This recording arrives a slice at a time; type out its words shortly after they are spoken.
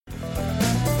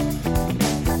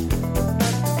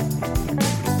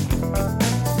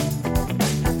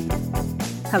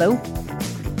Hello.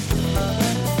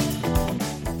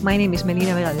 My name is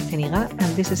Melina Vega de Ceniga,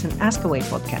 and this is an Ask Away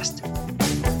podcast.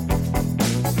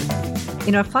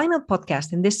 In our final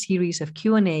podcast in this series of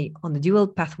Q&A on the dual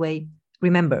pathway,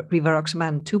 remember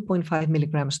rivaroxaban 2.5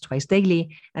 milligrams twice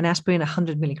daily and aspirin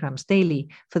 100 milligrams daily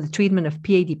for the treatment of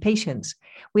PAD patients,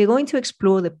 we are going to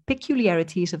explore the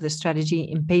peculiarities of the strategy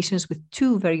in patients with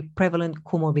two very prevalent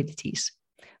comorbidities.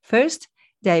 First,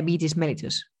 diabetes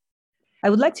mellitus. I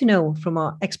would like to know from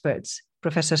our experts,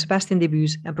 Professor Sebastian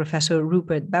Debus and Professor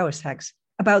Rupert Bauershax,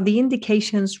 about the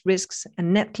indications, risks,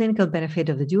 and net clinical benefit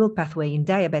of the dual pathway in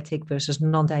diabetic versus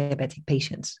non-diabetic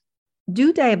patients.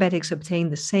 Do diabetics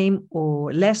obtain the same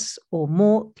or less or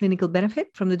more clinical benefit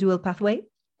from the dual pathway?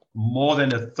 More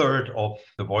than a third of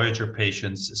the Voyager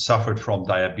patients suffered from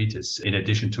diabetes in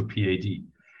addition to PAD.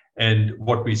 And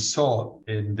what we saw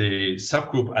in the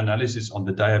subgroup analysis on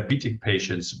the diabetic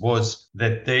patients was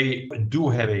that they do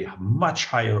have a much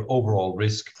higher overall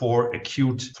risk for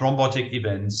acute thrombotic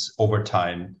events over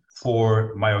time,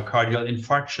 for myocardial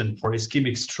infarction, for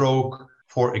ischemic stroke,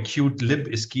 for acute limb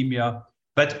ischemia,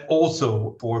 but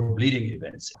also for bleeding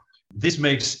events. This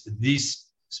makes these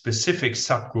specific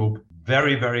subgroup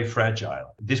very, very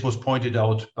fragile. This was pointed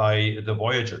out by the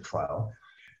Voyager trial.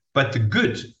 But the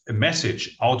good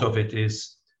message out of it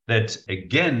is that,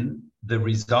 again, the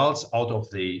results out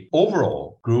of the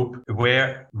overall group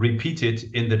were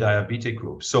repeated in the diabetic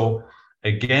group. So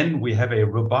again, we have a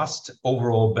robust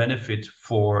overall benefit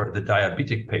for the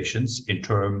diabetic patients in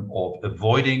terms of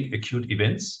avoiding acute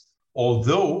events,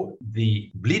 although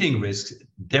the bleeding risk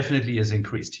definitely is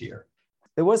increased here.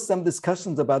 There was some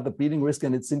discussions about the bleeding risk,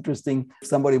 and it's interesting. If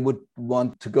somebody would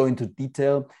want to go into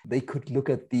detail, they could look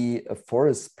at the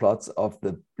forest plots of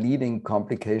the bleeding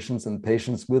complications in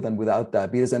patients with and without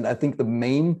diabetes. And I think the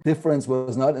main difference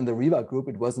was not in the Riva group,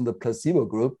 it was in the placebo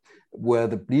group, where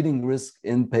the bleeding risk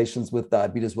in patients with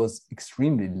diabetes was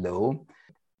extremely low.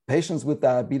 Patients with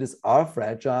diabetes are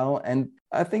fragile, and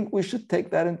I think we should take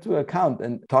that into account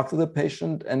and talk to the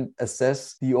patient and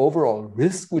assess the overall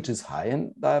risk, which is high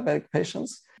in diabetic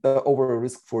patients, the overall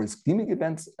risk for ischemic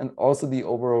events, and also the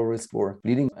overall risk for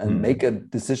bleeding, and make a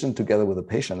decision together with the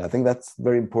patient. I think that's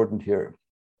very important here.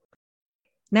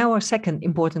 Now our second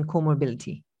important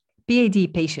comorbidity.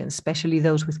 PAD patients, especially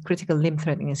those with critical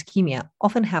limb-threatening ischemia,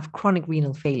 often have chronic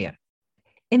renal failure.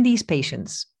 In these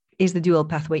patients, is the dual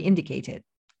pathway indicated?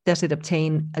 Does it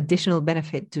obtain additional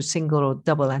benefit to single or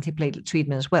double antiplatelet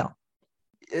treatment as well?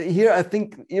 Here, I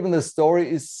think even the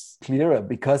story is clearer,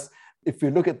 because if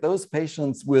you look at those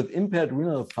patients with impaired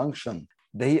renal function,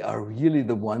 they are really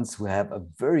the ones who have a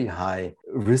very high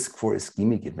risk for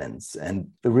ischemic events. And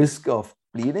the risk of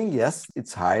bleeding, yes,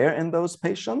 it's higher in those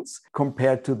patients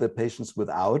compared to the patients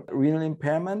without renal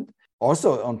impairment,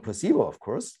 also on placebo, of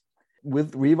course.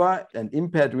 With Riva and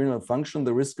impaired renal function,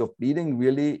 the risk of bleeding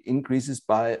really increases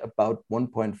by about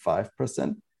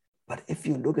 1.5%. But if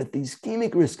you look at the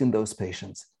ischemic risk in those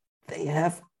patients, they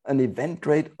have an event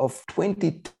rate of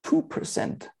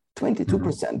 22%,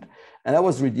 22%. And that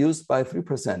was reduced by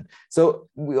 3%. So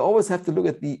we always have to look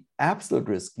at the absolute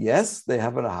risk. Yes, they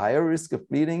have a higher risk of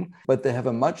bleeding, but they have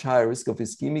a much higher risk of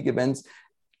ischemic events.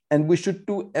 And we should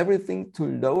do everything to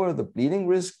lower the bleeding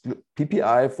risk,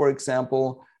 PPI, for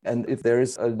example. And if there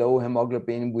is a low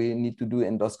hemoglobin, we need to do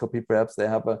endoscopy. Perhaps they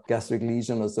have a gastric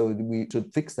lesion or so, we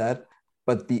should fix that.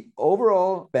 But the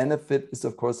overall benefit is,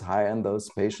 of course, higher in those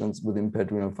patients with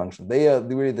impaired renal function. They are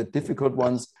really the difficult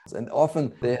ones. And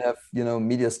often they have,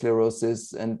 medial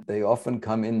sclerosis, and they often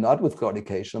come in not with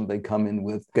claudication, they come in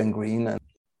with gangrene.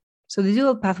 So the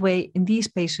dual pathway in these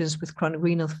patients with chronic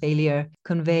renal failure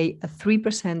convey a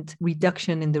 3%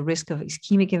 reduction in the risk of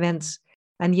ischemic events,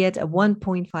 and yet a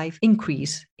 1.5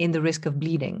 increase in the risk of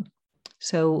bleeding.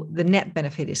 So the net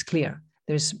benefit is clear.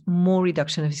 There's more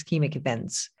reduction of ischemic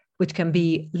events, which can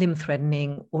be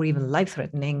limb-threatening or even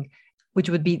life-threatening, which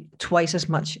would be twice as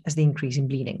much as the increase in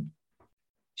bleeding.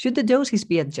 Should the doses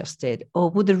be adjusted, or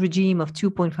would the regime of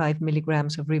 2.5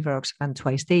 milligrams of rivaroxaban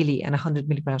twice daily and 100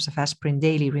 milligrams of aspirin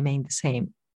daily remain the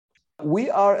same?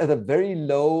 We are at a very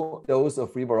low dose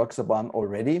of rivaroxaban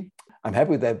already. I'm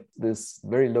happy that this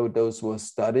very low dose was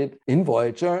studied in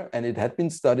Voyager, and it had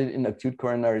been studied in acute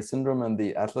coronary syndrome and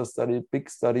the Atlas study, big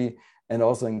study, and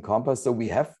also in Compass. So we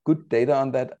have good data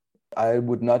on that. I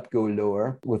would not go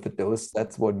lower with the dose.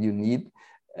 That's what you need.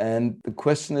 And the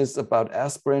question is about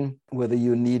aspirin, whether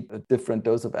you need a different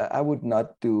dose of. I would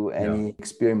not do any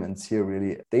experiments here,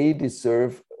 really. They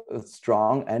deserve a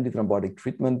strong antithrombotic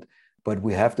treatment, but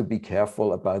we have to be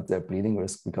careful about their bleeding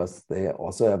risk because they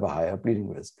also have a higher bleeding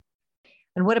risk.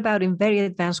 And what about in very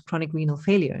advanced chronic renal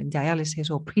failure, in dialysis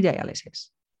or pre-dialysis?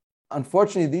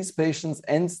 Unfortunately, these patients,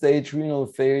 end-stage renal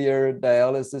failure,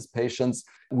 dialysis patients,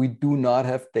 we do not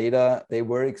have data. They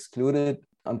were excluded.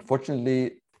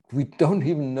 Unfortunately, we don't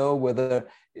even know whether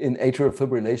in atrial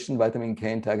fibrillation, vitamin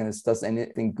K antagonist does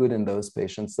anything good in those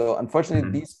patients. So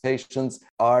unfortunately, these patients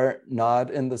are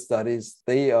not in the studies.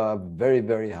 They are very,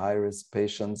 very high-risk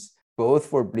patients, both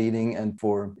for bleeding and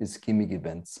for ischemic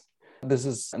events. This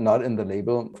is not in the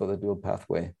label for the dual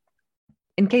pathway.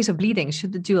 In case of bleeding,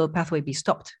 should the dual pathway be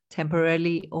stopped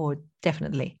temporarily or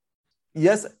definitely?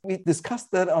 Yes, we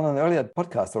discussed that on an earlier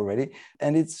podcast already.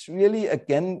 And it's really,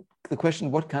 again, the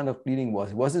question, what kind of bleeding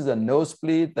was it? Was it a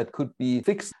nosebleed that could be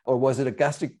fixed? Or was it a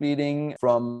gastric bleeding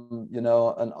from,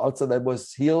 an ulcer that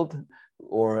was healed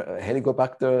or a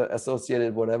Helicobacter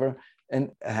associated, whatever?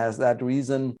 And has that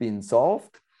reason been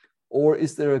solved? Or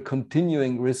is there a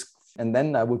continuing risk? And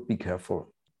then I would be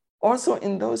careful. Also,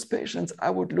 in those patients, I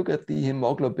would look at the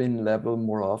hemoglobin level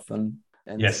more often.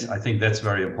 Yes, I think that's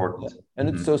very important. Yeah. And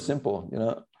it's so simple,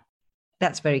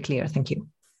 That's very clear. Thank you.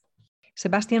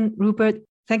 Sebastian, Rupert,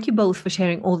 thank you both for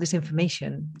sharing all this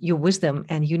information, your wisdom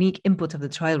and unique input of the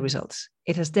trial results.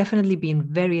 It has definitely been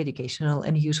very educational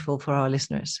and useful for our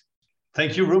listeners.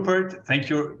 Thank you, Rupert. Thank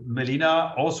you,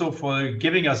 Melina, also for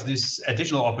giving us this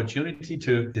additional opportunity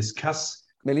to discuss.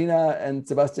 Melina and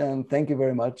Sebastian, thank you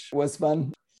very much. It was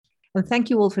fun. And thank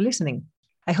you all for listening.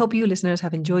 I hope you listeners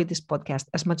have enjoyed this podcast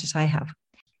as much as I have.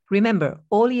 Remember,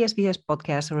 all ESVS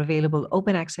podcasts are available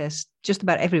open access just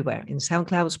about everywhere in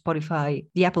SoundCloud, Spotify,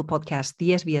 the Apple Podcast,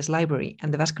 the ESVS library,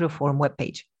 and the Vascular Forum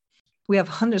webpage. We have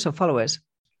hundreds of followers.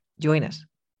 Join us.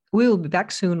 We will be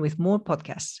back soon with more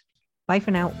podcasts. Bye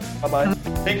for now. Bye-bye.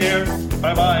 Take care.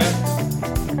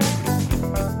 Bye-bye.